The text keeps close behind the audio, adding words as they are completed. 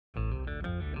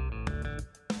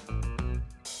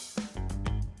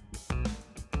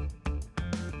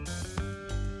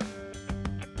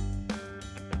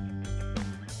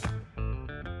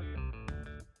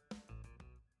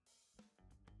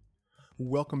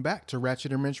Welcome back to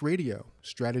Ratchet and Wrench Radio,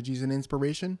 strategies and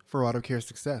inspiration for auto care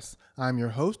success. I'm your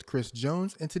host, Chris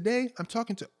Jones, and today I'm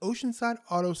talking to Oceanside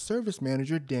Auto Service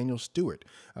Manager Daniel Stewart.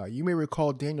 You may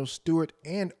recall Daniel Stewart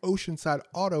and Oceanside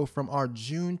Auto from our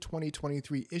June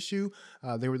 2023 issue.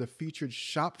 They were the featured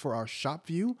shop for our shop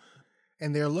view,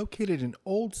 and they're located in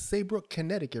Old Saybrook,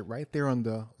 Connecticut, right there on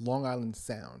the Long Island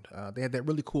Sound. They had that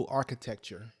really cool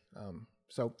architecture.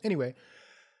 So anyway,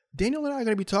 Daniel and I are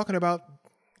going to be talking about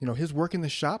his work in the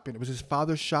shop, and it was his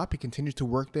father's shop. He continues to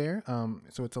work there.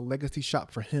 So it's a legacy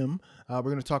shop for him. We're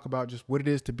going to talk about just what it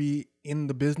is to be in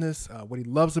the business, what he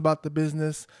loves about the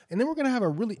business. And then we're going to have a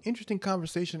really interesting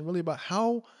conversation really about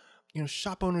how,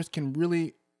 shop owners can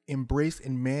really embrace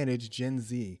and manage Gen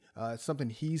Z. It's something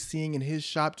he's seeing in his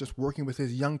shop, just working with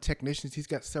his young technicians. He's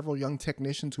got several young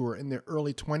technicians who are in their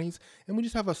early 20s. And we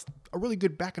just have a really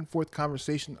good back and forth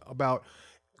conversation about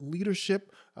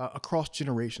leadership across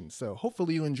generations. So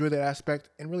hopefully you enjoy that aspect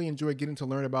and really enjoy getting to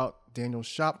learn about Daniel's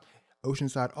shop,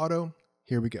 Oceanside Auto.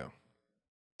 Here we go.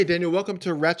 Hey, Daniel, welcome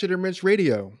to Ratchet and Wrench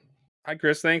Radio. Hi,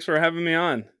 Chris. Thanks for having me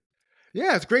on.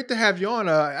 Yeah, it's great to have you on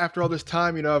after all this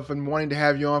time. I've been wanting to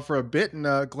have you on for a bit,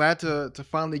 and glad to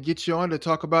finally get you on to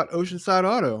talk about Oceanside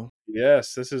Auto.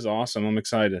 Yes, this is awesome. I'm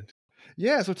excited.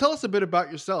 Yeah, so tell us a bit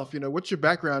about yourself. What's your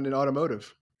background in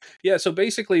automotive? Yeah, so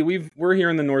basically we're here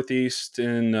in the Northeast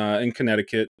in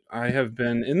Connecticut. I have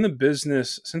been in the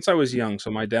business since I was young.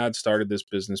 So my dad started this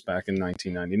business back in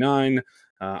 1999.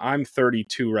 I'm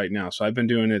 32 right now, so I've been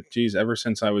doing it, ever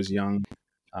since I was young.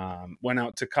 Went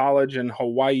out to college in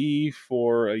Hawaii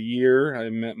for a year. I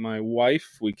met my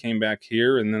wife. We came back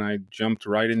here, and then I jumped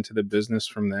right into the business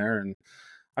from there, and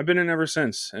I've been in ever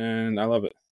since, and I love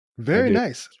it. I Very do.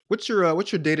 nice. What's your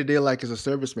day-to-day like as a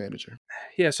service manager?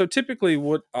 Yeah, so typically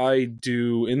what I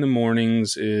do in the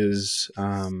mornings is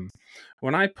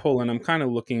when I pull in, I'm kind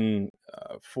of looking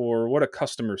for what a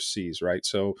customer sees, right?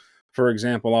 So, for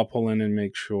example, I'll pull in and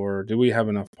make sure, do we have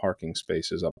enough parking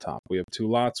spaces up top? We have two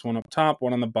lots, one up top,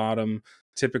 one on the bottom.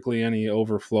 Typically, any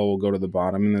overflow will go to the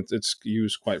bottom, and it's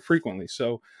used quite frequently.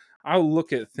 So, I'll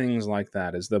look at things like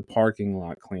that. Is the parking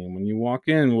lot clean? When you walk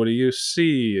in, what do you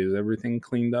see? Is everything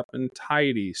cleaned up and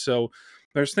tidy? So,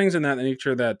 there's things in that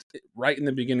nature that right in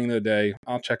the beginning of the day,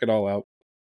 I'll check it all out.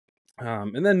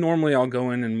 And then normally I'll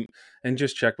go in and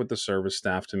just check with the service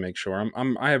staff to make sure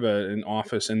I have an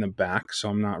office in the back, so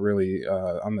I'm not really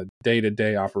on the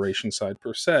day-to-day operation side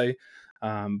per se.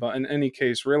 But in any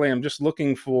case, really, I'm just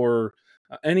looking for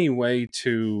any way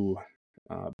to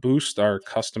boost our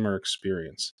customer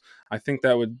experience. I think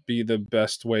that would be the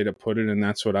best way to put it, and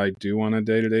that's what I do on a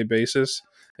day-to-day basis,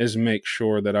 is make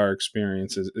sure that our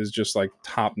experience is just like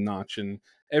top notch in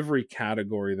every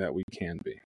category that we can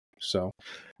be. So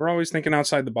we're always thinking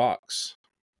outside the box.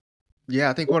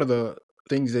 Yeah, I think one of the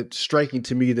things that's striking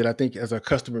to me that I think as a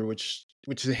customer, which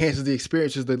enhances the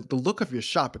experience, is the look of your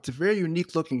shop. It's a very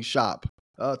unique looking shop.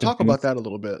 Talk Mhm. about that a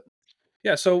little bit.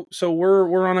 Yeah, so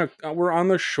we're on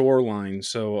the shoreline,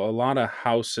 so a lot of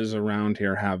houses around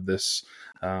here have this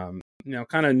kind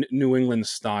of New England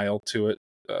style to it,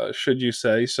 should you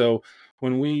say. So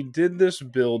when we did this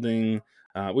building,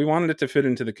 we wanted it to fit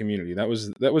into the community. That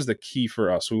was the key for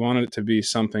us. We wanted it to be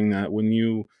something that when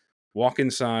you walk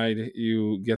inside,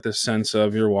 you get the sense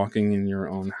of you're walking in your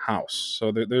own house.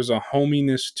 So there's a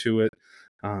hominess to it.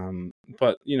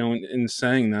 But in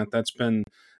saying that,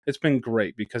 it's been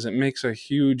great because it makes a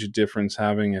huge difference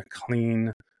having a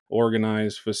clean,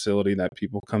 organized facility that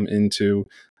people come into.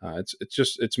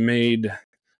 It's made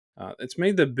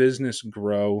the business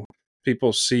grow.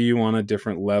 People see you on a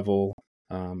different level,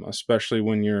 especially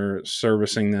when you're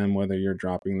servicing them, whether you're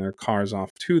dropping their cars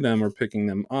off to them or picking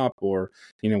them up, or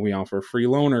we offer free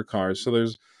loaner cars. So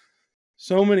there's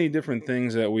so many different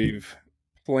things that we've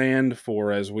planned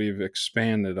for as we've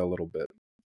expanded a little bit.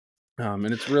 And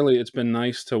it's been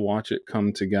nice to watch it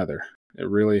come together. It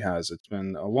really has. It's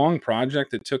been a long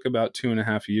project. It took about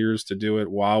 2.5 years to do it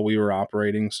while we were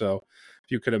operating. So if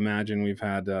you could imagine, we've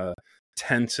had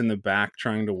tents in the back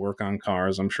trying to work on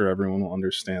cars. I'm sure everyone will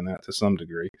understand that to some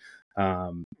degree.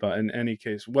 But in any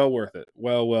case, well worth it.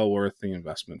 Well worth the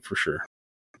investment for sure.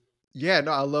 Yeah,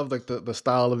 no, I love like the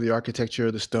style of the architecture,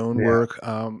 the Yeah. stonework.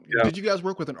 Yeah. Did you guys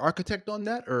work with an architect on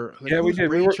that, or like Yeah, we whose did.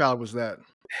 brainchild was that?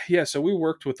 Yeah, so we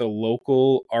worked with a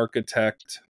local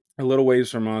architect a little ways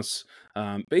from us.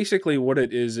 Basically, what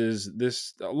it is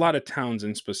this a lot of towns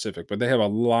in specific, but they have a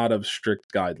lot of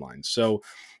strict guidelines. So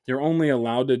you're only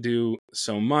allowed to do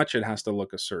so much. It has to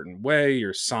look a certain way.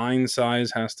 Your sign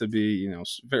size has to be,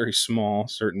 very small,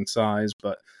 certain size.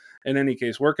 But in any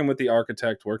case, working with the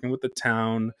architect, working with the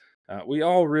town, we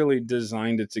all really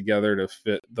designed it together to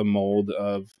fit the mold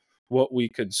of what we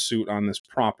could suit on this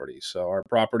property. So our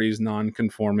property is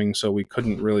non-conforming, so we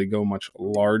couldn't really go much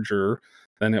larger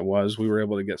than it was. We were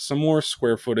able to get some more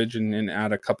square footage and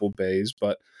add a couple bays.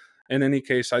 But in any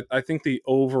case, I think the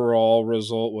overall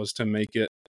result was to make it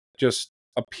just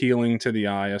appealing to the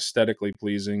eye, aesthetically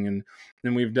pleasing.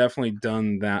 And we've definitely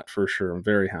done that for sure. I'm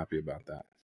very happy about that.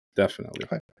 Definitely.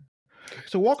 Right.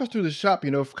 So walk us through the shop,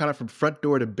 kind of from front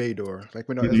door to bay door. Like,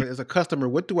 Mhm. as a customer,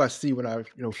 what do I see when I,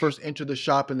 first enter the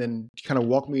shop, and then kind of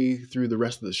walk me through the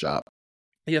rest of the shop?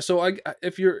 Yeah, so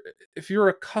if you're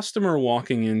a customer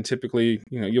walking in, typically,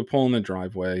 you'll pull in the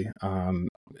driveway,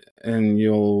 and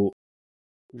you'll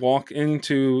walk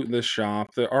into the shop.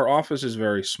 Our office is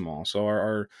very small, so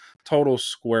our total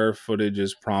square footage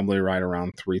is probably right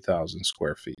around 3,000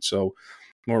 square feet. So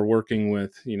we're working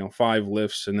with 5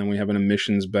 lifts, and then we have an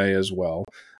emissions bay as well.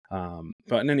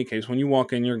 But in any case, when you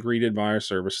walk in, you're greeted by our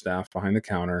service staff behind the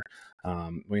counter.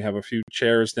 We have a few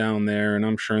chairs down there, and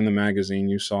I'm sure in the magazine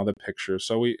you saw the picture.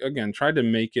 So we again tried to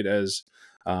make it as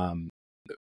um,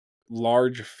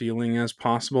 large feeling as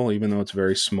possible, even though it's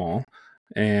very small.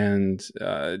 And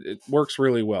it works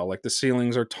really well. Like, the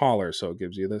ceilings are taller, so it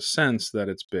gives you the sense that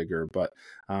it's bigger. But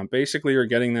basically, you're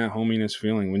getting that hominess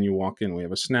feeling when you walk in. We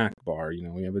have a snack bar,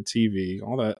 we have a TV,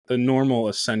 all the normal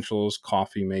essentials,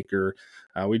 coffee maker.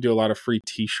 We do a lot of free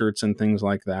T-shirts and things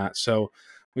like that. So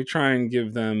we try and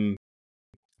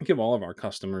give all of our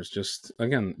customers, just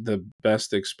again, the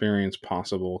best experience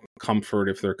possible, comfort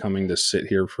if they're coming to sit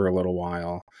here for a little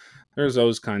while. There's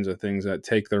those kinds of things that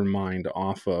take their mind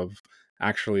off of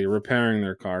actually repairing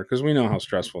their car, because we know how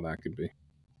stressful that could be.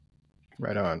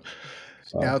 Right on.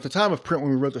 Now, So at the time of print, when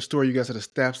we wrote the story, you guys had a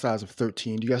staff size of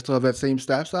 13. Do you guys still have that same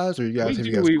staff size, or we have you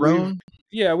do guys we've grown?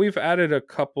 yeah, we've added a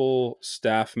couple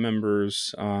staff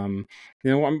members. I'm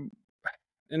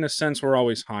in a sense, we're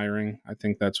always hiring. I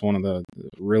think that's one of the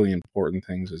really important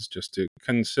things, is just to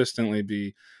consistently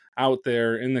be out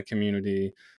there in the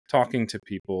community, talking to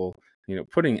people,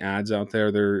 putting ads out there.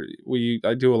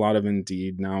 I do a lot of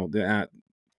Indeed now. The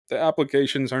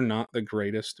applications are not the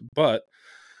greatest, but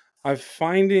I'm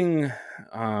finding,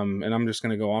 and I'm just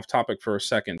going to go off topic for a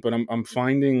second, but I'm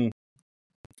finding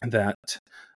that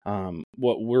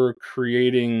what we're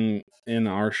creating in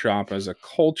our shop as a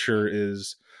culture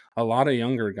is a lot of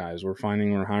younger guys. We're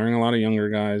finding we're hiring a lot of younger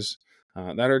guys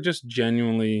that are just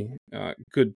genuinely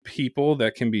good people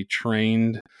that can be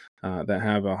trained, that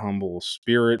have a humble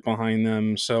spirit behind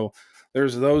them. So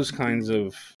there's those kinds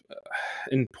of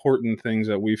important things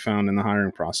that we found in the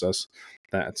hiring process,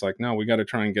 that it's like, no, we got to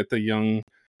try and get the young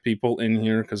people in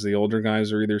here, because the older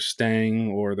guys are either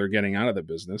staying or they're getting out of the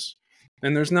business,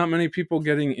 and there's not many people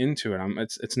getting into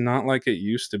it. It's not like it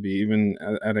used to be, even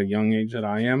at a young age that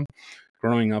I am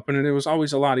growing up in it. It was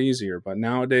always a lot easier, but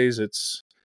nowadays it's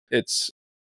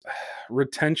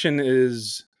retention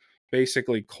is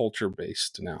basically culture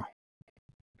based now.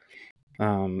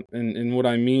 And what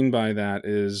I mean by that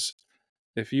is,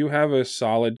 if you have a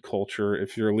solid culture,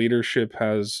 if your leadership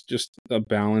has just a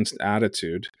balanced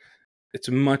attitude, it's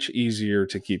much easier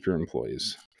to keep your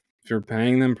employees. If you're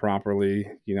paying them properly,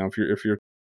 if you're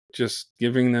just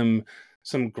giving them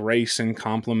some grace and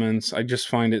compliments, I just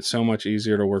find it so much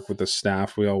easier to work with the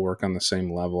staff. We all work on the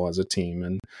same level as a team,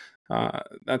 and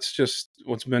that's just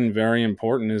what's been very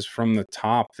important, is from the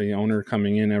top, the owner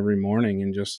coming in every morning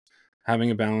and just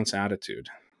having a balanced attitude.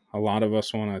 A lot of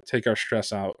us want to take our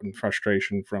stress out and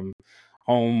frustration from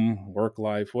home, work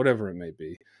life, whatever it may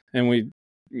be, and we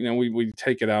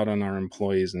take it out on our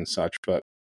employees and such. But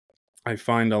I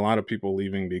find a lot of people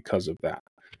leaving because of that.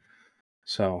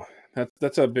 So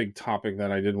that's a big topic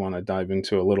that I did want to dive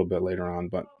into a little bit later on.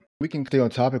 But We can stay on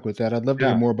topic with that. I'd love to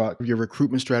hear yeah, more about your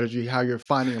recruitment strategy, how you're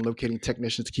finding and locating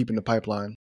technicians to keep in the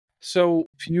pipeline. so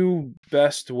few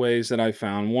best ways that I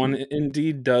found. One,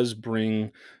 Indeed does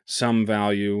bring some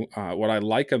value. What I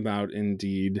like about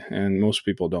Indeed, and most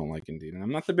people don't like Indeed, and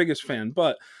I'm not the biggest fan,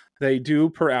 but they do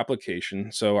per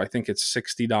application. So I think it's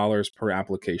 $60 per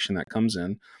application that comes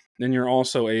in. Then you're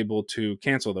also able to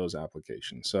cancel those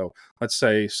applications. So let's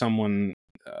say someone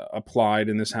applied,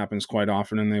 and this happens quite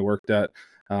often, and they worked at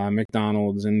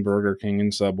McDonald's and Burger King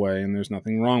and Subway, and there's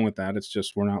nothing wrong with that. It's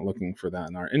just we're not looking for that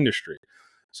in our industry.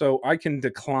 So I can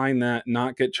decline that,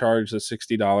 not get charged the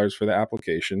 $60 for the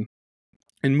application,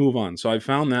 and move on. So I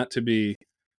found that to be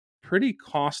pretty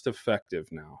cost effective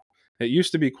now. It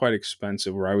used to be quite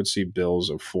expensive, where I would see bills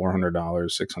of $400,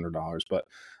 $600. But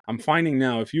I'm finding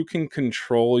now, if you can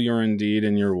control your Indeed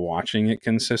and you're watching it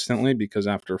consistently, because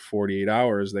after 48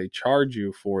 hours, they charge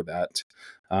you for that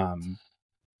um,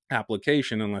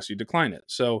 application unless you decline it.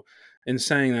 So in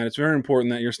saying that, it's very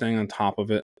important that you're staying on top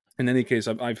of it. in any case,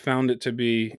 I've found it to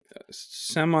be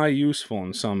semi-useful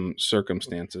in some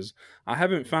circumstances. I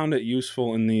haven't found it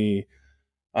useful in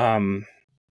um,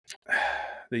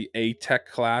 the A Tech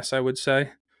class, I would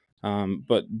say.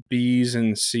 But B's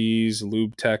and C's,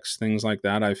 lube techs, things like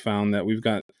that, I found that we've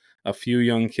got a few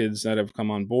young kids that have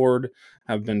come on board,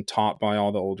 have been taught by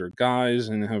all the older guys,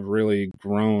 and have really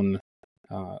grown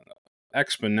uh,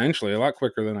 exponentially, a lot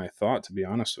quicker than I thought, to be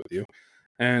honest with you.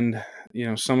 And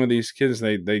some of these kids,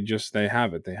 they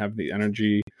have it. They have the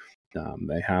energy,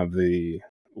 they have the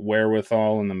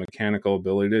wherewithal and the mechanical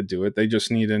ability to do it. They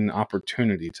just need an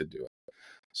opportunity to do it.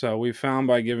 So we found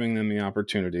by giving them the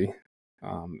opportunity,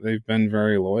 they've been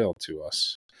very loyal to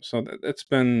us. So it's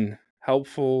been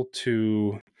helpful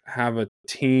to have a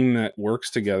team that works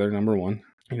together. Number one,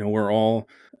 we're all,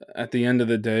 at the end of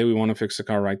the day, we want to fix the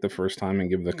car right the first time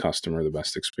and give the customer the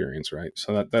best experience, right?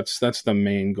 So that's the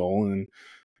main goal, and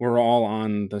we're all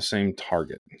on the same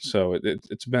target. So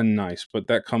it's been nice, but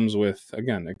that comes with,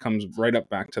 again, it comes right up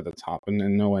back to the top. And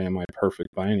in no way am I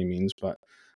perfect by any means, but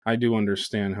I do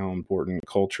understand how important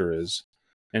culture is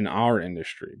in our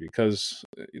industry, because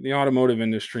the automotive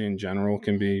industry in general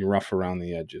can be rough around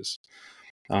the edges.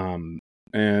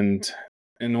 And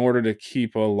in order to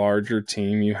keep a larger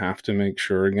team, you have to make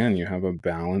sure, again, you have a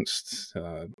balanced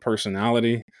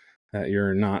personality, that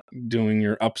you're not doing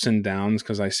your ups and downs,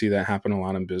 because I see that happen a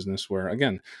lot in business where,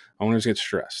 again, owners get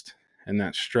stressed. And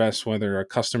that stress, whether a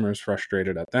customer is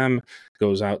frustrated at them,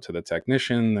 goes out to the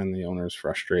technician, then the owner is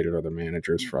frustrated or the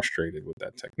manager is frustrated with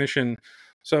that technician.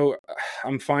 So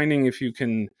I'm finding, if you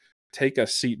can take a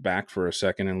seat back for a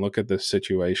second and look at the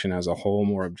situation as a whole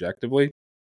more objectively,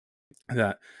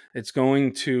 that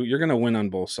you're going to win on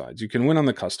both sides. You can win on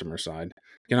the customer side.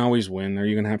 You can always win. Or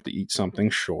you're going to have to eat something,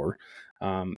 sure.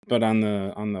 But on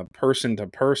the person to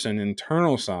person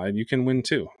internal side, you can win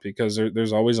too, because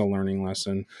there's always a learning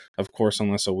lesson, of course,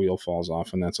 unless a wheel falls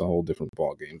off, and that's a whole different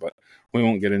ball game, but we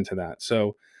won't get into that.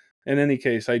 So in any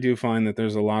case, I do find that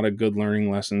there's a lot of good learning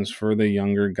lessons for the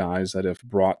younger guys that, if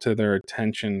brought to their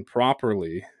attention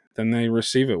properly, then they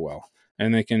receive it well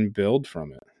and they can build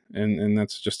from it. And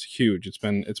that's just huge. It's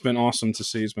been awesome to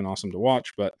see. It's been awesome to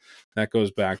watch. But that goes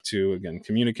back to, again,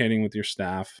 communicating with your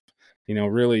staff,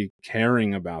 really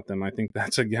caring about them. I think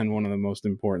that's, again, one of the most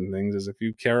important things, is if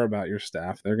you care about your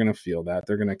staff, they're going to feel that.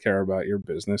 They're going to care about your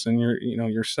business and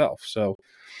yourself. So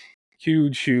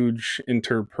huge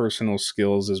interpersonal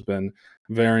skills has been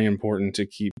very important to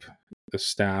keep the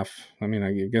staff, I mean,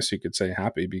 I guess you could say,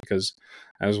 happy, because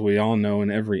as we all know, in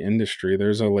every industry,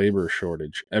 there's a labor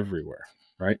shortage everywhere,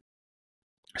 right?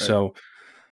 Right. So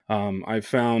I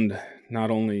found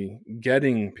not only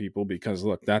getting people, because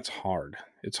look, that's hard.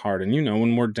 It's hard. And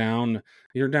when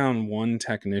you're down one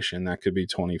technician, that could be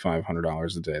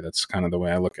 $2,500 a day. That's kind of the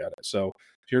way I look at it. So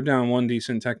if you're down one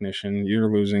decent technician,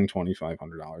 you're losing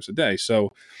 $2,500 a day. So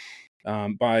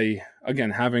by,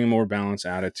 again, having a more balanced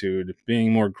attitude,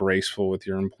 being more graceful with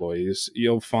your employees,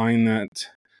 you'll find that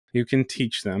you can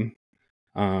teach them.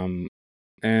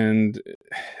 And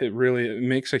it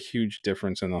makes a huge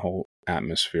difference in the whole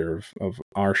atmosphere of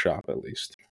our shop, at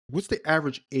least. What's the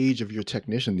average age of your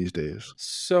technician these days?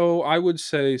 So I would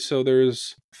say,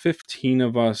 there's 15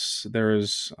 of us.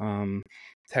 There's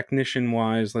technician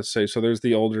wise, let's say, so there's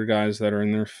the older guys that are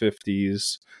in their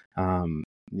 50s,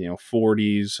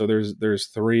 40s. So there's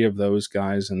three of those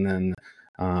guys, and then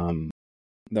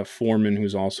the foreman,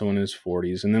 who's also in his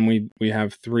 40s, and then we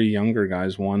have three younger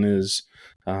guys. One's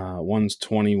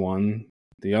 21,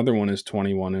 the other one is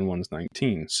 21, and one's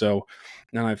 19. So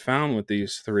now I found with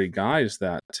these three guys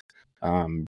that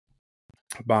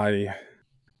by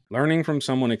learning from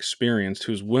someone experienced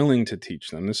who's willing to teach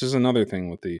them, this is another thing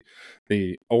with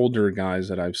the older guys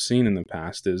that I've seen in the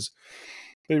past, is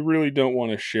they really don't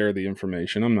want to share the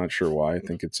information. I'm not sure why. I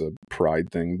think it's a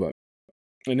pride thing, but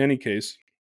in any case,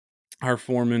 our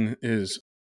foreman is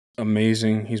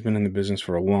amazing. He's been in the business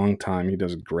for a long time. He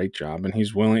does a great job, and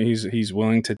he's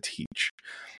willing to teach.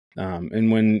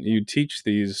 And when you teach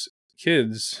these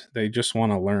kids, they just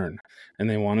want to learn, and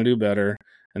they want to do better,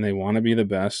 and they want to be the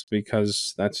best,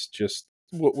 because that's just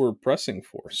what we're pressing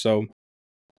for. So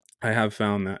I have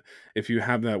found that if you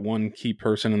have that one key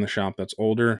person in the shop that's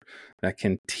older, that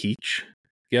can teach,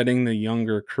 getting the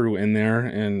younger crew in there,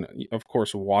 and of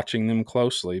course watching them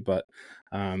closely, but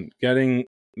getting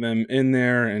them in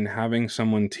there and having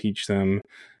someone teach them,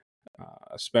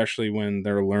 especially when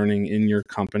they're learning in your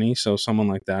company. So someone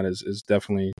like that is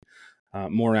definitely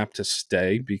more apt to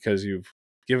stay, because you've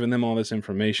given them all this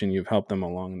information, you've helped them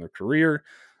along in their career.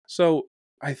 So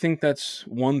I think that's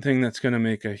one thing that's going to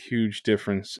make a huge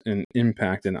difference in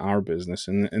impact in our business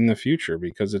in the future,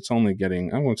 because it's only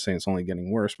getting, I won't say it's only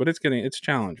getting worse, but it's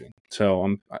challenging.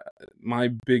 So my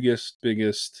biggest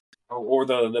or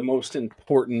the most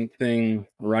important thing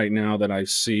right now that I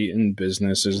see in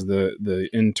business is the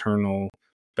internal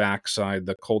backside,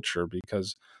 the culture,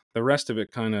 because the rest of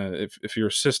it kind of, if your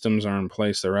systems are in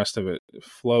place, the rest of it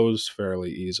flows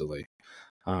fairly easily.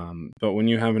 But when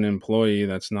you have an employee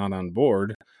that's not on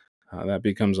board, that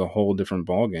becomes a whole different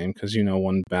ballgame, because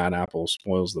one bad apple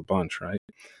spoils the bunch, right?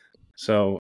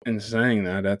 So in saying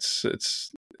that,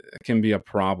 it can be a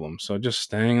problem. So just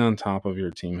staying on top of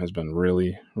your team has been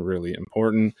really, really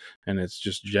important, and it's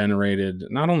just generated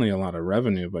not only a lot of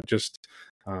revenue, but just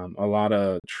a lot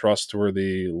of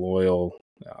trustworthy, loyal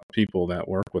people that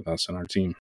work with us and our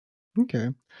team. Okay.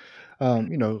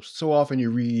 So often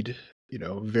you read,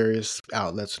 various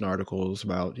outlets and articles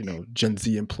about, Gen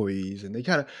Z employees, and you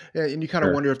kind of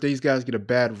Sure. wonder if these guys get a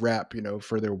bad rap,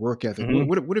 for their work ethic. Mm-hmm.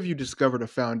 What have you discovered or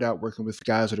found out working with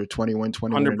guys that are 21,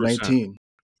 21, and 100%. 19?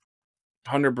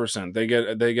 100%.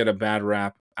 They get a bad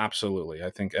rap. Absolutely. I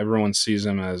think everyone sees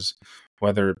them as,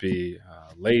 whether it be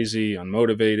lazy,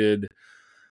 unmotivated.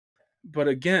 But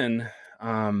again,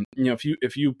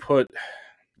 if you put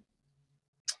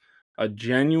a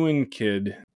genuine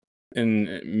kid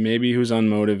in, maybe who's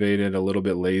unmotivated, a little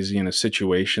bit lazy, in a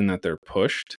situation that they're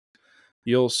pushed,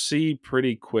 you'll see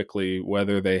pretty quickly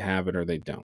whether they have it or they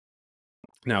don't.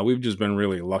 Now, we've just been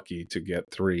really lucky to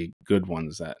get three good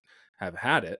ones that have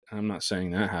had it. I'm not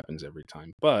saying that happens every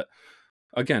time, but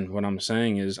again, what I'm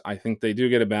saying is, I think they do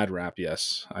get a bad rap.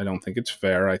 Yes, I don't think it's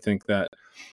fair. I think that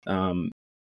um,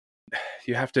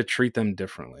 you have to treat them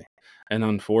differently, and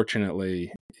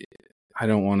unfortunately, I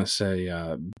don't want to say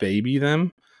baby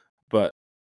them, but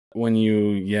when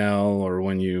you yell, or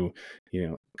when you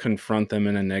confront them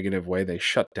in a negative way, they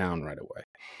shut down right away.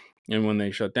 And when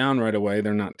they shut down right away,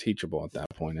 they're not teachable at that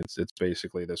point. It's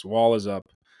basically, this wall is up,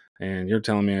 and you're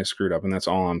telling me I screwed up, and that's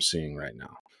all I'm seeing right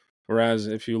now. Whereas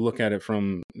if you look at it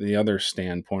from the other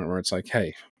standpoint, where it's like,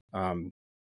 hey, um,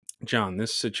 John,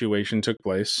 this situation took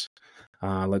place.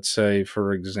 Let's say,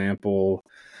 for example,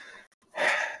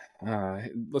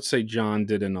 let's say John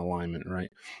did an alignment, right?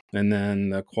 And then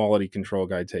the quality control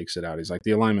guy takes it out. He's like,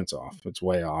 the alignment's off. It's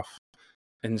way off.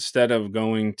 Instead of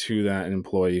going to that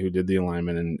employee who did the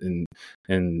alignment,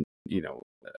 and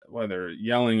whether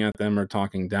yelling at them or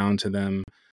talking down to them,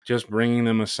 just bringing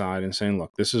them aside and saying,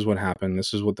 look, this is what happened.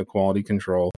 This is what the quality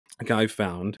control guy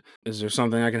found. Is there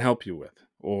something I can help you with?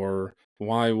 Or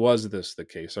why was this the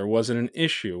case? Or was it an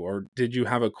issue? Or did you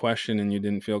have a question and you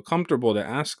didn't feel comfortable to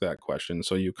ask that question,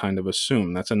 so you kind of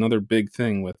assume? That's another big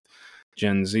thing with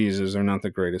Gen Zs, is they're not the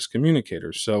greatest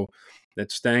communicators. So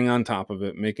it's staying on top of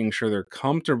it, making sure they're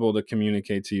comfortable to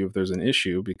communicate to you if there's an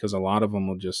issue, because a lot of them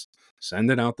will just send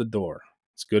it out the door.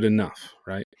 It's good enough,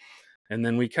 right? And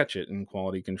then we catch it in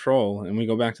quality control, and we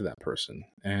go back to that person.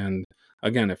 And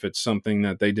again, if it's something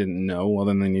that they didn't know, well,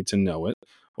 then they need to know it.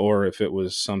 Or if it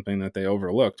was something that they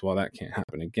overlooked, well, that can't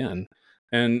happen again.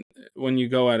 And when you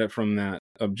go at it from that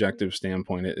objective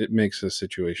standpoint, it makes the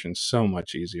situation so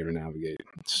much easier to navigate,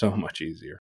 so much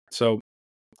easier. So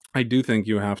I do think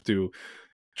you have to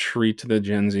treat the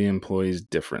Gen Z employees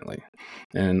differently.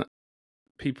 And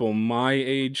people my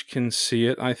age can see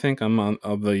it. I think I'm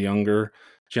of the younger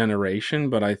generation,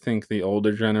 but I think the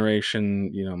older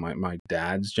generation, my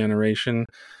dad's generation,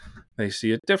 they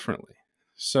see it differently.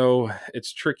 So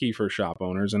it's tricky for shop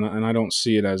owners, and I don't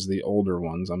see it as the older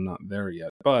ones. I'm not there yet,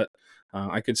 but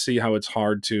I could see how it's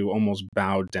hard to almost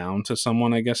bow down to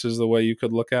someone, I guess, is the way you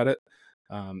could look at it.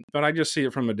 But I just see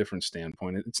it from a different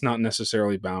standpoint. It's not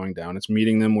necessarily bowing down. It's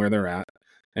meeting them where they're at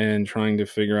and trying to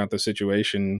figure out the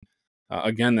situation.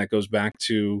 Again, that goes back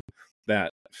to that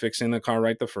fixing the car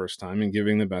right the first time and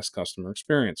giving the best customer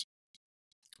experience.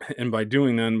 And by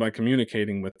doing that, and by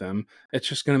communicating with them, it's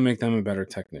just going to make them a better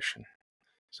technician.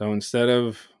 So instead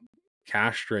of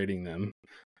castrating them,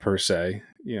 per se,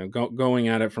 going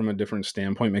at it from a different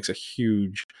standpoint makes a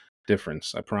huge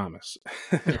difference. I promise.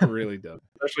 It really does,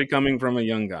 especially coming from a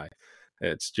young guy.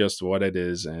 It's just what it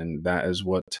is, and that is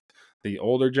what the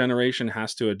older generation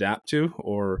has to adapt to,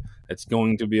 or it's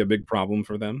going to be a big problem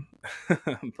for them.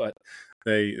 But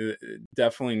they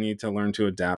definitely need to learn to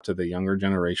adapt to the younger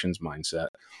generation's mindset,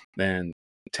 and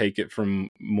take it from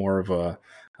more of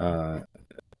a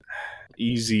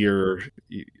easier,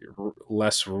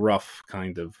 less rough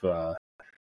kind of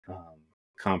um,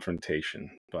 confrontation.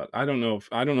 But I don't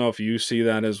know if you see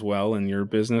that as well in your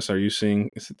business. Are you seeing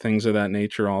things of that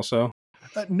nature also?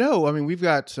 No, I mean we've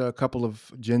got a couple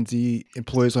of Gen Z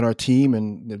employees on our team,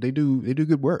 and they do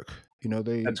good work. That's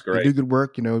They great. do good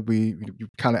work. We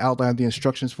kind of outline the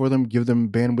instructions for them, give them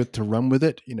bandwidth to run with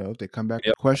it. If they come back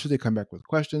Yep. with questions, they come back with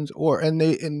questions,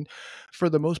 and for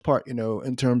the most part,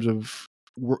 in terms of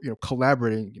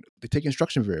collaborating, they take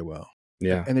instruction very well.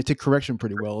 Yeah. And they take correction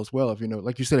pretty well as well. If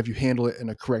like you said, if you handle it in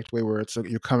a correct way, where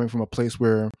you're coming from a place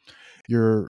where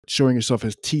you're showing yourself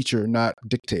as teacher, not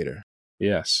dictator.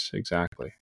 Yes,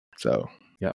 exactly. So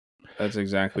Yep. That's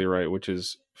exactly right, which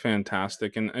is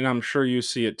fantastic. And I'm sure you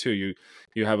see it too.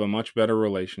 You have a much better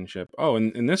relationship. Oh,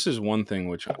 and this is one thing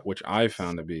which I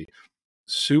found to be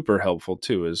super helpful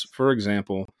too is, for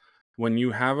example, when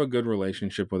you have a good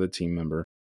relationship with a team member,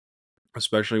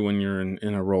 especially when you're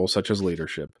in a role such as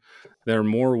leadership, they're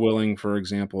more willing, for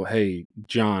example, hey,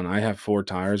 John, I have 4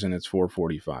 tires and it's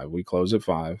 4:45. We close at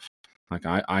 5. Like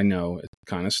I know it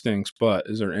kind of stinks, but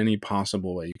is there any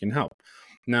possible way you can help?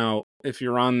 Now, if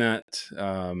you're on that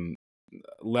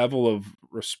level of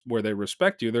where they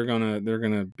respect you, they're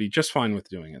gonna be just fine with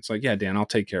doing it. It's like, yeah, Dan, I'll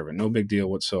take care of it. No big deal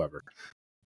whatsoever.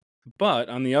 But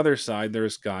on the other side,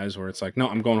 there's guys where it's like, no,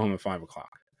 I'm going home at 5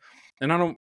 o'clock. And I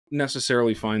don't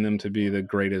necessarily find them to be the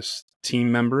greatest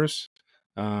team members,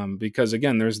 because,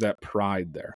 again, there's that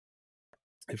pride there.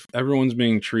 If everyone's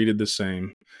being treated the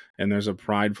same and there's a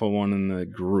prideful one in the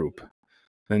group,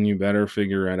 then you better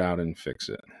figure it out and fix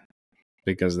it,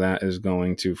 because that is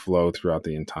going to flow throughout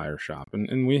the entire shop.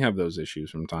 And we have those issues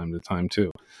from time to time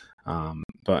too.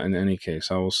 But in any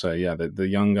case, I will say, yeah, the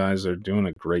young guys are doing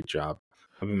a great job.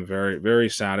 I've been very, very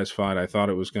satisfied. I thought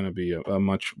it was going to be a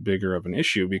much bigger of an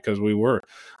issue because we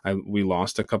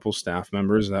lost a couple staff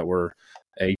members that were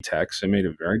techs. It made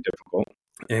it very difficult.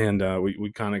 And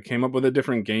we kind of came up with a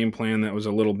different game plan that was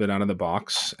a little bit out of the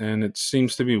box, and it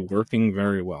seems to be working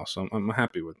very well. So I'm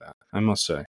happy with that, I must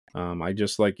say. I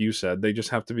just, like you said, they just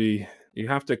have to be, you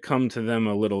have to come to them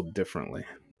a little differently.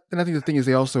 and I think the thing is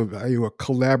they also value a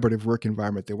collaborative work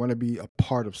environment. They want to be a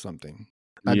part of something.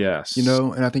 I, Yes,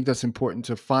 and I think that's important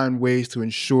to find ways to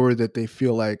ensure that they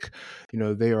feel like,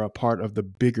 they are a part of the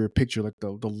bigger picture, like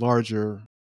the larger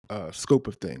scope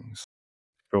of things.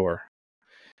 sure.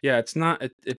 Yeah, it's not,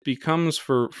 it becomes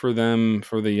for them,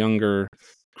 for the younger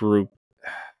group,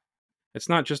 it's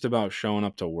not just about showing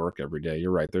up to work every day.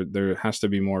 You're right. There has to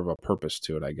be more of a purpose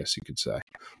to it, I guess you could say.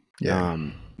 Yeah.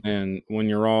 Um, and when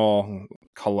you're all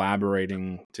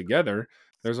collaborating together,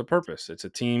 there's a purpose. It's a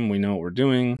team. We know what we're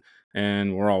doing,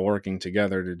 and we're all working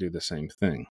together to do the same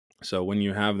thing. So when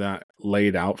you have that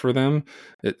laid out for them,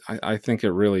 I think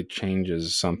it really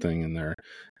changes something in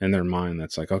their mind.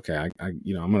 That's like, okay, I'm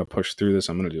going to push through this.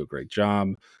 I'm going to do a great job.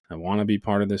 I want to be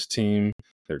part of this team.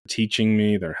 They're teaching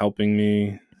me. They're helping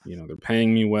me. They're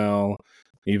paying me well,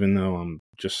 even though I'm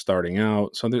just starting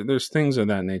out. So there's things of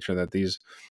that nature that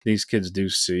these kids do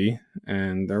see,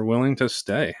 and they're willing to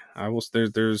stay.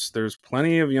 There's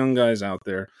plenty of young guys out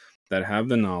there that have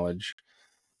the knowledge.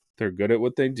 They're good at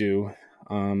what they do.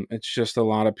 It's just a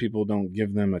lot of people don't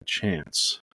give them a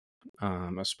chance.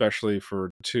 Especially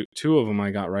for two of them I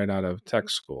got right out of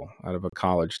tech school, out of a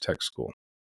college tech school.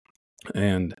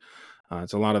 And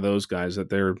it's a lot of those guys that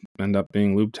they end up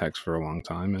being lube techs for a long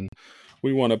time, and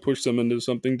we want to push them into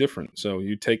something different. So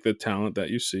you take the talent that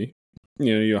you see,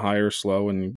 you hire slow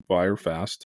and you fire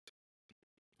fast,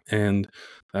 and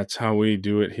that's how we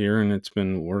do it here, and it's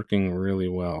been working really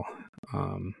well.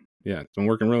 Yeah, it's been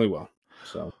working really well.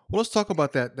 So Well, let's talk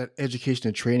about that education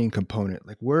and training component.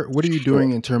 Like, what are you sure.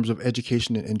 doing in terms of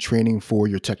education and training for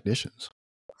your technicians?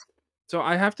 So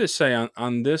I have to say,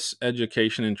 on this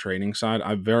education and training side,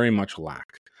 I very much lack.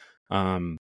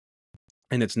 Um,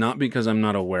 and it's not because I'm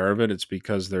not aware of it. It's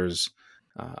because there's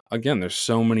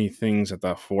so many things at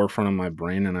the forefront of my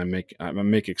brain, and I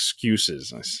make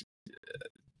excuses.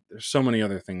 There's so many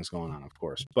other things going on, of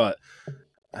course, but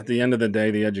at the end of the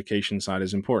day, the education side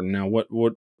is important. Now,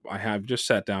 what I have just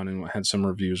sat down and had some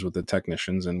reviews with the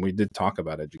technicians, and we did talk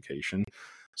about education.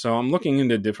 So I'm looking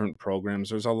into different programs.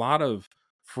 There's a lot of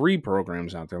free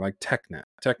programs out there, like TechNet.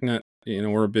 TechNet,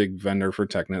 we're a big vendor for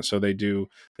TechNet, so they do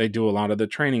a lot of the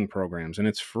training programs, and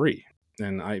it's free.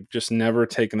 And I've just never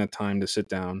taken the time to sit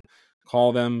down,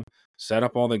 call them, set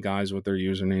up all the guys with their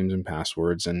usernames and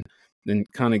passwords, and then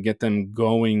kind of get them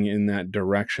going in that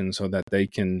direction so that they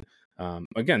can,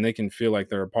 again, they can feel like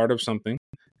they're a part of something,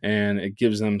 and it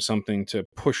gives them something to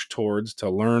push towards, to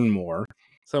learn more.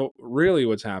 So really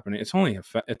what's happening, it's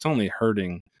only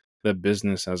hurting the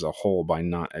business as a whole by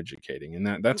not educating,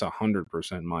 and that's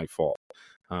 100% my fault.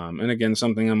 And again,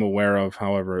 something I'm aware of,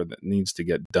 however, that needs to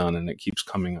get done, and it keeps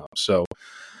coming up. So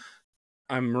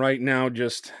I'm right now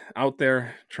just out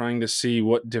there trying to see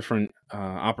what different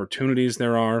opportunities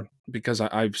there are, because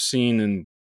I've seen, and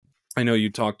I know you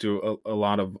talk to a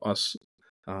lot of us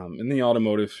in the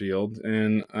automotive field,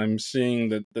 and I'm seeing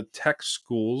that the tech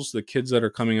schools, the kids that are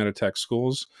coming out of tech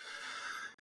schools,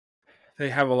 they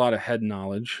have a lot of head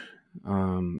knowledge,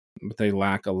 but they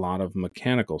lack a lot of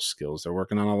mechanical skills. They're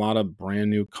working on a lot of brand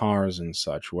new cars and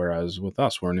such, whereas with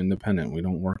us, we're an independent. We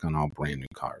don't work on all brand new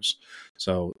cars.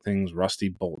 So things, rusty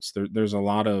bolts. There's a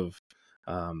lot of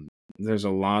um, there's a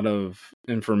lot of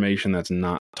information that's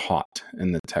not taught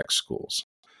in the tech schools.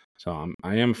 So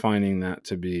I am finding that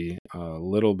to be a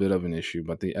little bit of an issue,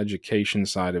 but the education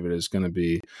side of it is going to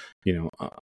be, you know,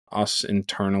 us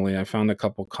internally. I found a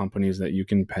couple companies that you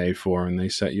can pay for, and they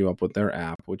set you up with their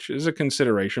app, which is a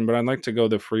consideration, but I'd like to go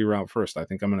the free route first. I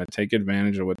think I'm going to take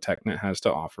advantage of what TechNet has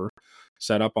to offer,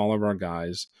 set up all of our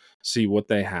guys, see what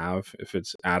they have. If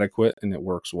it's adequate and it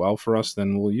works well for us,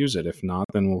 then we'll use it. If not,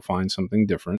 then we'll find something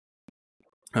different.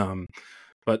 Um,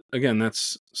 but again,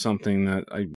 that's something that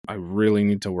I really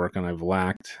need to work on. I've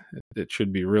lacked. It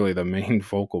should be really the main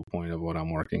focal point of what I'm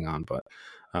working on. But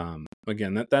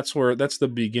again, that's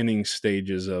the beginning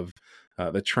stages of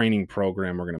the training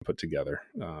program we're going to put together.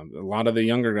 A lot of the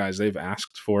younger guys, they've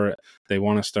asked for it. They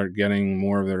want to start getting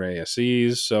more of their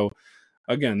ASEs. So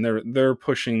again, they're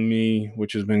pushing me,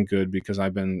 which has been good, because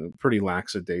I've been pretty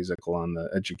lackadaisical on the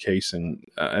education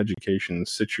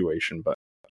situation. But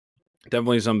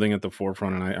definitely something at the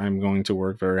forefront, and I'm going to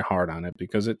work very hard on it,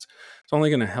 because it's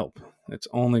only going to help. It's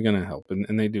only going to help.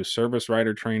 And they do service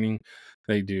writer training,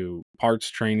 they do parts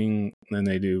training, and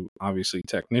they do obviously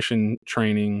technician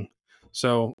training.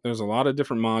 So there's a lot of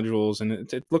different modules, and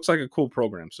it looks like a cool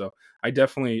program. So I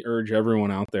definitely urge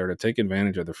everyone out there to take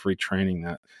advantage of the free training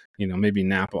that, maybe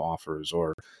Napa offers,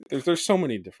 or there's so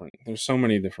many different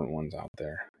ones out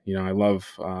there. I love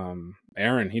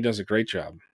Aaron. He does a great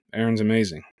job. Aaron's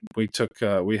amazing. We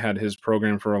had his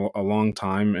program for a long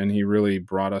time, and he really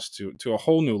brought us to a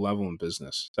whole new level in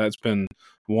business.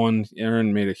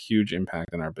 Aaron made a huge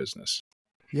impact in our business.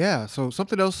 Yeah. So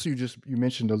something else you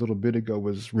mentioned a little bit ago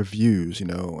was reviews,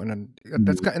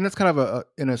 that's kind of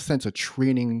in a sense, a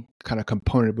training kind of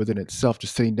component within itself,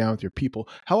 just sitting down with your people.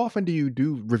 How often do you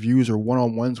do reviews or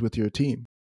one-on-ones with your team?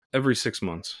 Every 6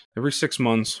 months. Every 6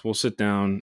 months, we'll sit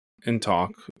down and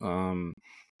talk. A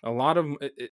lot of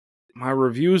my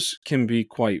reviews can be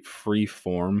quite free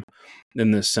form,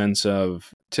 in the sense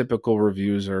of typical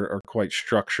reviews are quite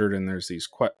structured, and there's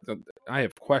I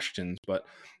have questions, but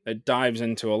it dives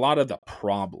into a lot of the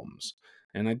problems.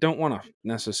 And I don't want to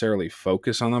necessarily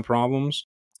focus on the problems.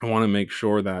 I want to make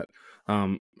sure that,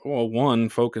 one,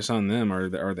 focus on them.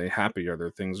 Are they happy? Are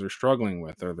there things they're struggling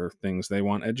with? Are there things they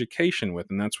want education with?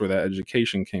 And that's where that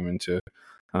education came into,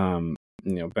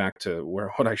 back to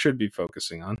what I should be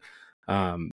focusing on.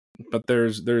 But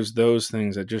there's those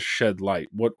things that just shed light.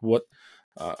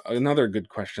 Another good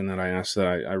question that I asked that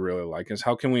I really like is,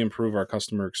 how can we improve our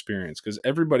customer experience? Because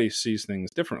everybody sees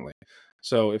things differently.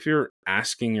 So if you're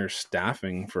asking your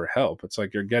staffing for help, it's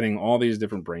like you're getting all these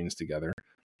different brains together.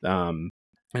 And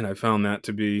I found that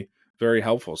to be very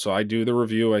helpful. So I do the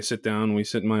review. I sit down. We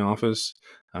sit in my office.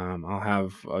 I'll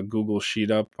have a Google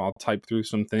sheet up. I'll type through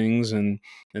some things, and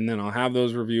then I'll have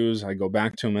those reviews. I go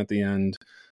back to them at the end.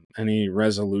 Any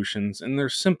resolutions, and they're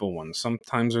simple ones.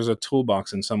 Sometimes there's a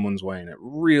toolbox in someone's way, and it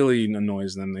really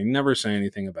annoys them. They never say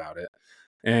anything about it.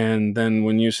 And then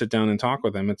when you sit down and talk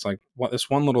with them, it's like, this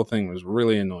one little thing was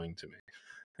really annoying to me.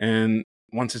 And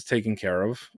once it's taken care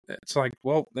of, it's like,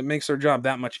 well, that makes their job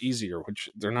that much easier, which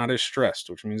they're not as stressed,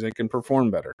 which means they can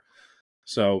perform better.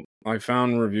 So I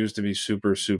found reviews to be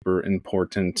super, super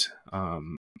important,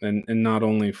 and not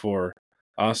only for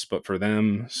us, but for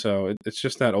them. So it's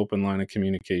just that open line of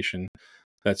communication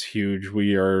that's huge.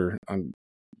 We are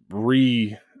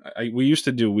we used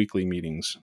to do weekly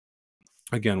meetings,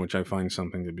 again, which I find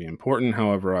something to be important.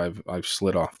 However, I've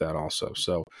slid off that also.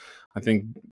 So I think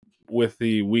with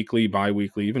the weekly,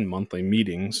 bi-weekly, even monthly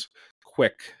meetings,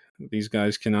 quick, these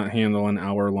guys cannot handle an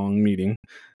hour-long meeting.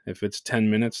 If it's 10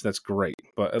 minutes, that's great.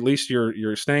 But at least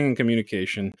you're staying in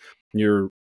communication. They're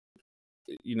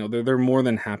more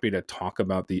than happy to talk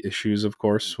about the issues, of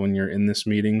course, when you're in this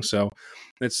meeting. So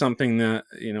it's something that,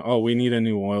 we need a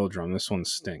new oil drum. This one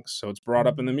stinks. So it's brought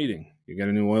up in the meeting. You get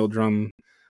a new oil drum,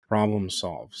 problem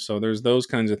solved. So there's those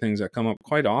kinds of things that come up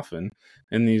quite often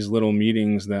in these little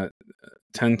meetings that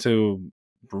tend to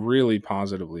really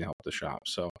positively help the shop.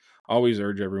 So always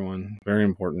urge everyone, very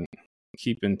important,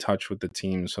 keep in touch with the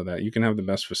team so that you can have the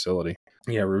best facility.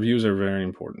 Yeah, reviews are very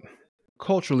important.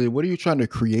 Culturally, what are you trying to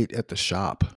create at the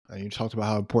shop? You talked about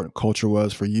how important culture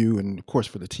was for you and, of course,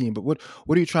 for the team. But what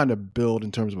are you trying to build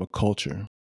in terms of a culture?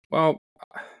 Well,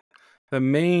 the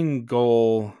main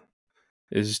goal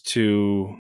is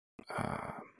to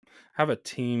uh, have a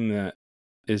team that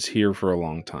is here for a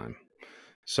long time.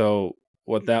 So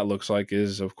what that looks like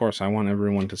is, of course, I want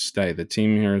everyone to stay. The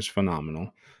team here is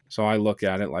phenomenal. So I look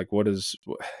at it like, what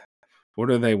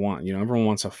do they want? Everyone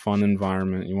wants a fun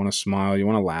environment. You want to smile. You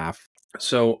want to laugh.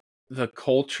 So the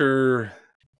culture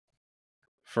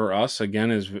for us,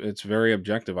 again, is it's very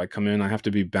objective. I come in, I have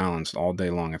to be balanced all day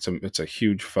long. It's a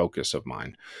huge focus of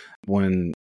mine.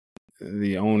 When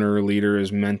the owner leader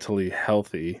is mentally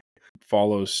healthy,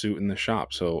 follows suit in the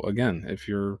shop. So again, if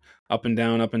you're up and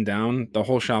down, the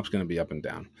whole shop's going to be up and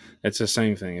down. It's the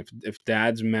same thing. If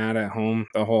dad's mad at home,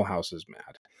 the whole house is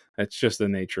mad. It's just the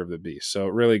nature of the beast. So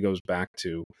it really goes back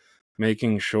to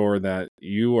making sure that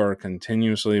you are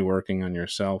continuously working on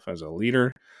yourself as a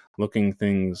leader, looking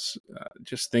things,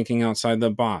 just thinking outside the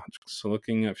box,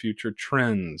 looking at future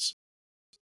trends.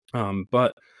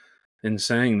 But in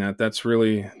saying that, that's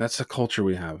the culture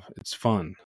we have. It's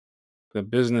fun. The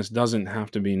business doesn't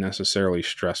have to be necessarily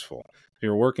stressful. If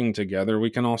you're working together,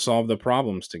 we can all solve the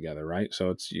problems together, right?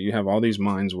 So you have all these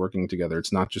minds working together.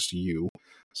 It's not just you.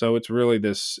 So it's really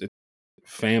it's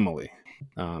family.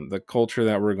 The culture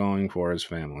that we're going for is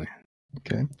family.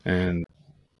 Okay. And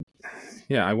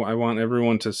yeah, I want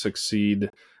everyone to succeed.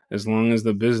 As long as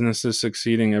the business is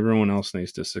succeeding, everyone else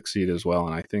needs to succeed as well.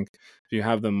 And I think if you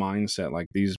have the mindset, like,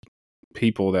 these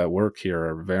people that work here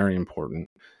are very important.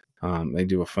 They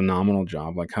do a phenomenal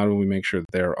job. Like, how do we make sure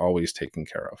that they're always taken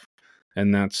care of?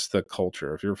 And that's the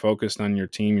culture. If you're focused on your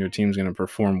team's going to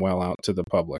perform well out to the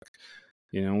public.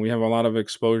 We have a lot of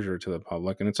exposure to the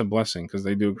public, and it's a blessing because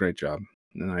they do a great job.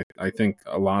 And I think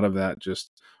a lot of that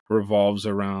just revolves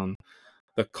around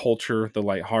the culture, the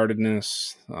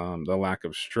lightheartedness, the lack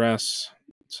of stress.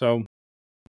 So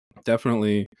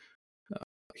definitely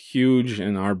huge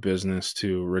in our business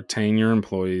to retain your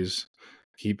employees,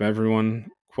 keep everyone,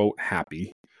 quote,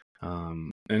 happy.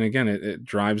 And again, it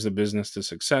drives the business to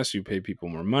success. You pay people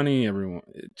more money.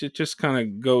 It just kind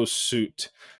of goes suit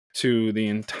to the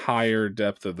entire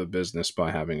depth of the business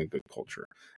by having a good culture.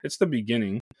 It's the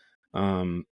beginning,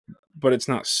 um, but it's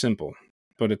not simple.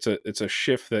 But it's a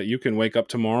shift that you can wake up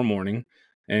tomorrow morning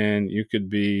and you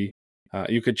could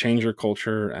change your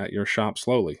culture at your shop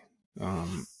slowly,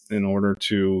 in order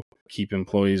to keep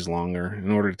employees longer, in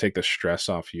order to take the stress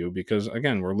off you. Because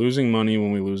again, we're losing money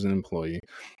when we lose an employee.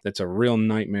 It's a real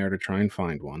nightmare to try and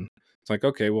find one. It's like,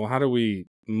 okay, well, how do we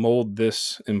mold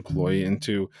this employee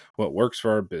into what works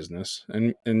for our business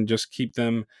and just keep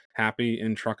them happy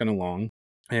and trucking along?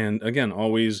 And again,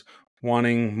 always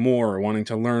wanting more, wanting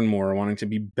to learn more, wanting to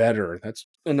be better. That's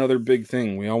another big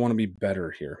thing. We all want to be better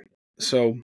here.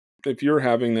 So if you're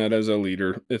having that as a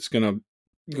leader, it's going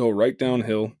to go right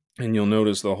downhill, and you'll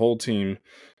notice the whole team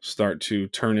start to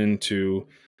turn into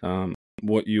um,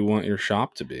 what you want your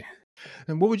shop to be.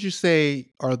 And what would you say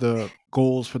are the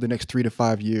goals for the next 3 to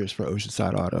 5 years for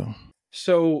Oceanside Auto?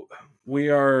 So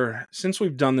since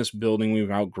we've done this building,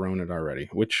 we've outgrown it already,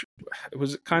 which it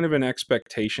was kind of an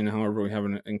expectation. However, we have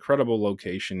an incredible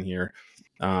location here.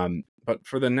 But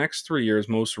for the next 3 years,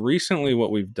 most recently,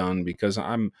 what we've done, because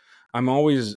I'm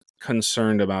always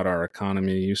concerned about our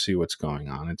economy. You see what's going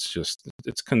on.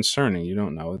 It's concerning. You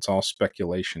don't know. It's all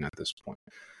speculation at this point.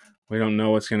 We don't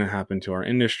know what's going to happen to our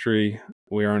industry.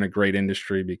 We are in a great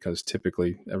industry because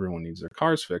typically everyone needs their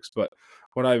cars fixed. But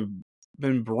what I've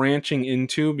been branching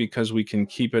into, because we can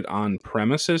keep it on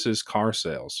premises, is car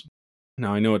sales.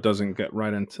 Now, I know it doesn't get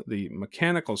right into the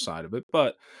mechanical side of it,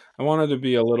 but I wanted to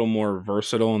be a little more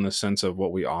versatile in the sense of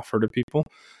what we offer to people.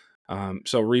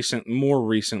 More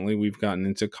recently, we've gotten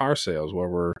into car sales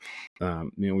where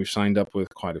we've signed up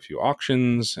with quite a few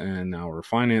auctions, and now we're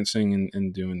financing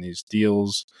and doing these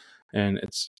deals, and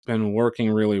it's been working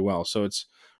really well. So it's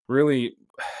really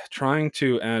trying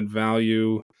to add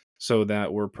value so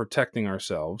that we're protecting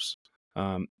ourselves.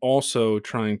 Also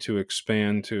trying to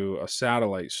expand to a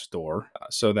satellite store,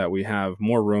 so that we have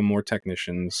more room, more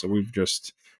technicians. So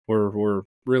we're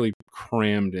really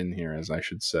crammed in here, as I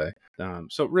should say.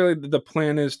 So really, the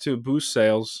plan is to boost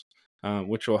sales,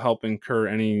 which will help incur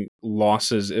any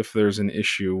losses if there's an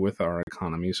issue with our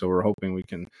economy. So we're hoping we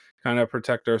can kind of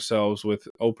protect ourselves with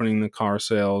opening the car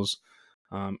sales,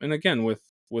 and again,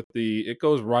 it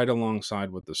goes right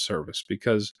alongside with the service,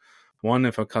 because one,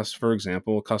 if for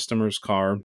example, a customer's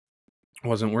car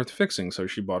wasn't worth fixing, so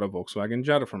she bought a Volkswagen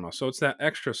Jetta from us. So it's that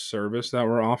extra service that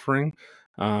we're offering.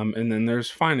 And then there's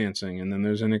financing, and then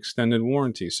there's an extended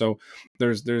warranty. So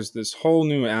there's this whole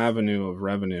new avenue of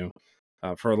revenue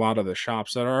for a lot of the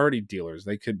shops that are already dealers.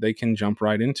 They can jump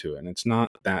right into it, and it's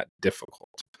not that difficult.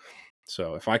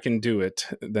 So if I can do it,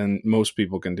 then most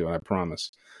people can do it, I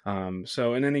promise.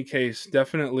 So in any case,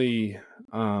 definitely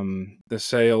the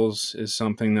sales is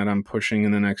something that I'm pushing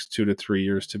in the next 2 to 3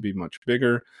 years to be much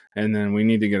bigger. And then we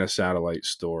need to get a satellite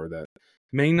store that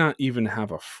may not even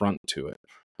have a front to it,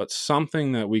 but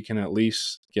something that we can at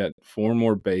least get 4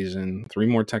 more bays in, 3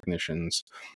 more technicians,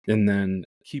 and then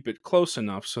keep it close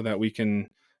enough so that we can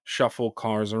shuffle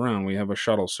cars around. We have a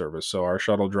shuttle service, so our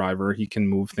shuttle driver, he can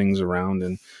move things around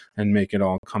and make it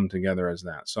all come together as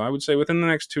that. So I would say within the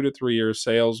next 2 to 3 years,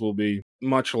 sales will be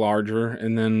much larger,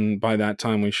 and then by that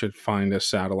time we should find a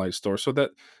satellite store so that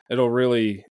it'll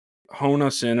really hone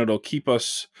us in. It'll keep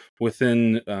us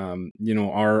within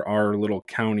our little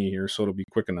county here, so it'll be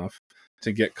quick enough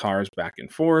to get cars back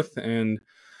and forth. And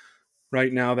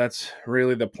right now that's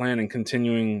really the plan, and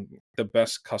continuing the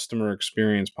best customer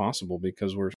experience possible,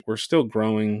 because we're still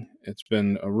growing. It's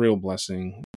been a real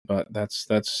blessing, but that's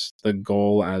the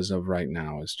goal as of right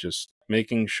now, is just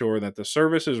making sure that the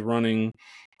service is running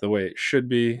the way it should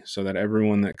be, so that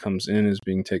everyone that comes in is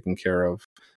being taken care of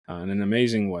in an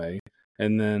amazing way.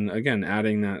 And then again,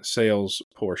 adding that sales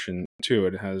portion to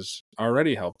it has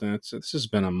already helped, and this has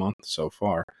been a month so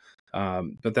far.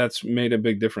 But that's made a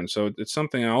big difference. So it's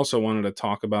something I also wanted to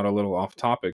talk about a little off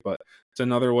topic, but it's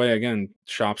another way, again,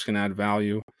 shops can add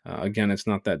value. Again, it's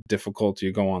not that difficult.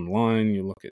 You go online, you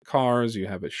look at cars, you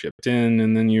have it shipped in,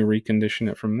 and then you recondition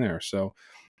it from there. So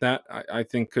that I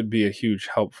think could be a huge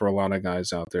help for a lot of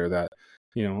guys out there that,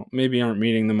 maybe aren't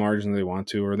meeting the margins they want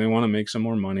to, or they want to make some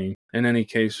more money. In any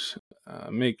case,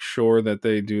 make sure that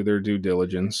they do their due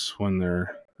diligence when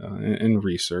they're in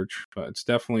research. But it's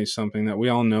definitely something that we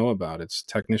all know about. It's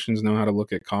technicians know how to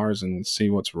look at cars and see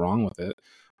what's wrong with it.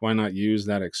 Why not use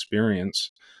that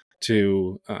experience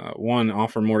to one,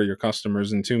 offer more to your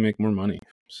customers, and two, make more money?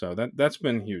 So that's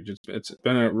been huge. It's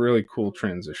been a really cool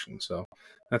transition. So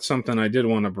that's something I did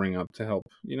want to bring up to help,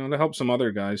 to help some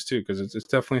other guys too, because it's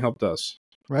definitely helped us.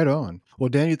 Right on. Well,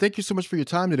 Daniel, thank you so much for your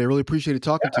time today. I really appreciated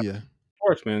talking Yeah, to you. of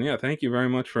course, man. Yeah, thank you very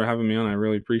much for having me on. I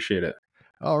really appreciate it.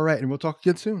 All right, and we'll talk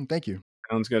again soon. Thank you.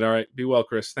 Sounds good. All right. Be well,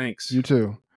 Chris. You Thanks.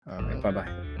 too. All right. Bye bye.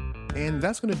 And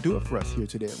that's going to do it for us here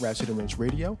today at Ratchet and Wrench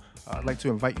Radio. I'd like to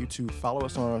invite you to follow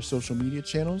us on our social media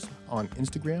channels on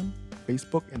Instagram,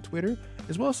 Facebook, and Twitter,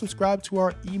 as well as subscribe to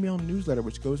our email newsletter,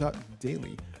 which goes out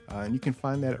daily. And you can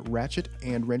find that at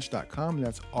ratchetandwrench.com. And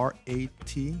that's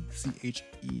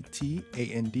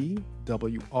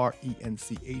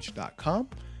ratchetandwrench.com.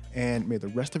 And may the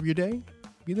rest of your day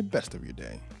be the best of your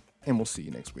day. And we'll see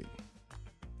you next week.